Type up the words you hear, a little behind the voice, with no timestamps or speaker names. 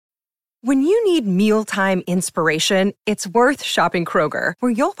When you need mealtime inspiration, it's worth shopping Kroger,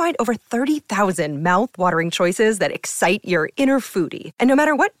 where you'll find over 30,000 mouth-watering choices that excite your inner foodie. And no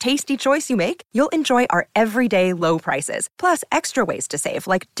matter what tasty choice you make, you'll enjoy our everyday low prices, plus extra ways to save,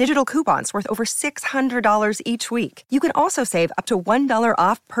 like digital coupons worth over $600 each week. You can also save up to $1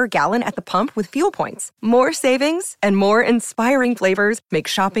 off per gallon at the pump with fuel points. More savings and more inspiring flavors make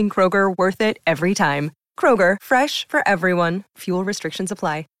shopping Kroger worth it every time. Kroger, fresh for everyone. Fuel restrictions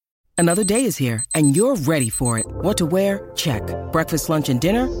apply. Another day is here, and you're ready for it. What to wear? Check. Breakfast, lunch, and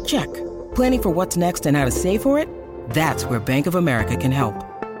dinner? Check. Planning for what's next and how to save for it? That's where Bank of America can help.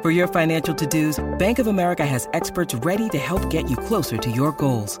 For your financial to-dos, Bank of America has experts ready to help get you closer to your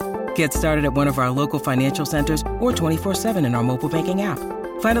goals. Get started at one of our local financial centers or 24/7 in our mobile banking app.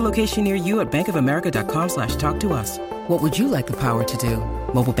 Find a location near you at bankofamerica.com/talktous. What would you like the power to do?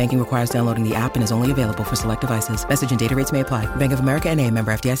 Mobile banking requires downloading the app and is only available for select devices. Message and data rates may apply. Bank of America N.A.,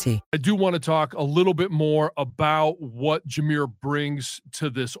 member FDIC. I do want to talk a little bit more about what Jahmyr brings to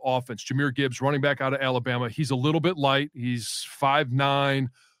this offense. Jahmyr Gibbs, running back out of Alabama. He's a little bit light. He's 5'9",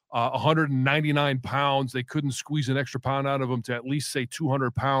 199 pounds. They couldn't squeeze an extra pound out of him to at least say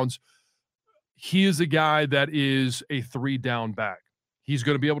 200 pounds. He is a guy that is a 3-down back. He's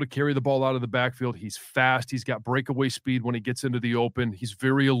going to be able to carry the ball out of the backfield. He's fast. He's got breakaway speed when he gets into the open. He's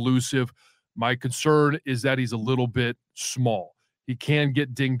very elusive. My concern is that he's a little bit small. He can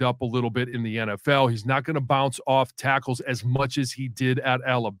get dinged up a little bit in the NFL. He's not going to bounce off tackles as much as he did at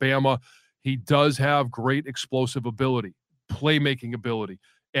Alabama. He does have great explosive ability, playmaking ability.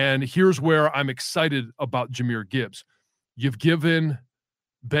 And here's where I'm excited about Jahmyr Gibbs. You've given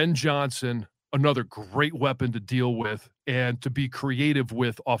Ben Johnson another great weapon to deal with and to be creative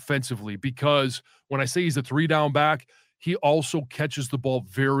with offensively, because when I say he's a 3-down back, he also catches the ball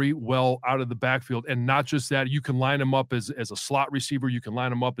very well out of the backfield. And not just that, you can line him up as a slot receiver. You can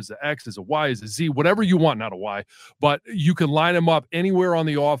line him up as an X, as a Y, as a Z, whatever you want, not a Y, but you can line him up anywhere on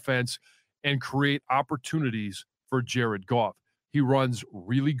the offense and create opportunities for Jared Goff. He runs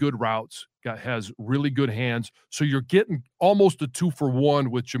really good routes, has really good hands. So you're getting almost a 2-for-1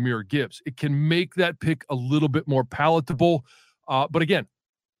 with Jahmyr Gibbs. It can make that pick a little bit more palatable. But again,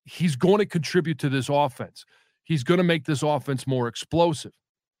 he's going to contribute to this offense. He's going to make this offense more explosive.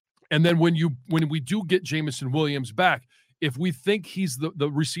 And then when we do get Jameson Williams back, if we think he's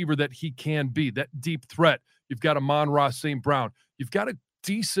the receiver that he can be, that deep threat, you've got Amon-Ra St. Brown. You've got a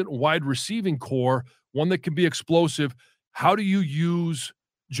decent wide receiving core, one that can be explosive. How do you use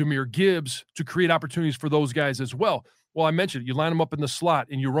Jahmyr Gibbs to create opportunities for those guys as well? Well, I mentioned you line them up in the slot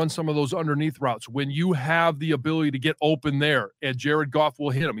and you run some of those underneath routes. When you have the ability to get open there, and Jared Goff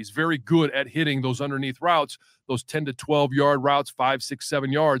will hit him. He's very good at hitting those underneath routes, those 10 to 12-yard routes, 5, 6,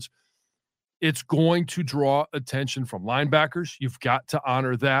 7 yards. It's going to draw attention from linebackers. You've got to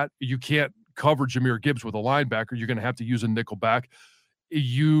honor that. You can't cover Jahmyr Gibbs with a linebacker. You're going to have to use a nickel back.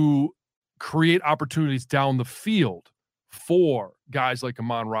 You create opportunities down the field for guys like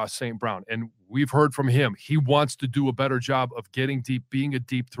Amon-Ra St. Brown. And we've heard from him. He wants to do a better job of getting deep, being a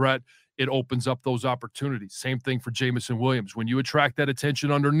deep threat. It opens up those opportunities. Same thing for Jameson Williams. When you attract that attention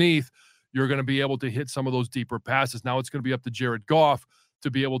underneath, you're going to be able to hit some of those deeper passes. Now it's going to be up to Jared Goff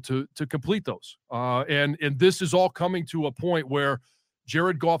to be able to complete those. And this is all coming to a point where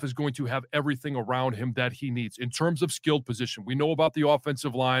Jared Goff is going to have everything around him that he needs in terms of skilled position. We know about the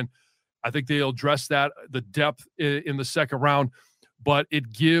offensive line. I think they'll address that, the depth in the second round, but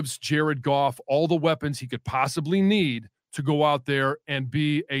it gives Jared Goff all the weapons he could possibly need to go out there and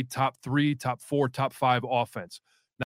be a top 3, top 4, top 5 offense.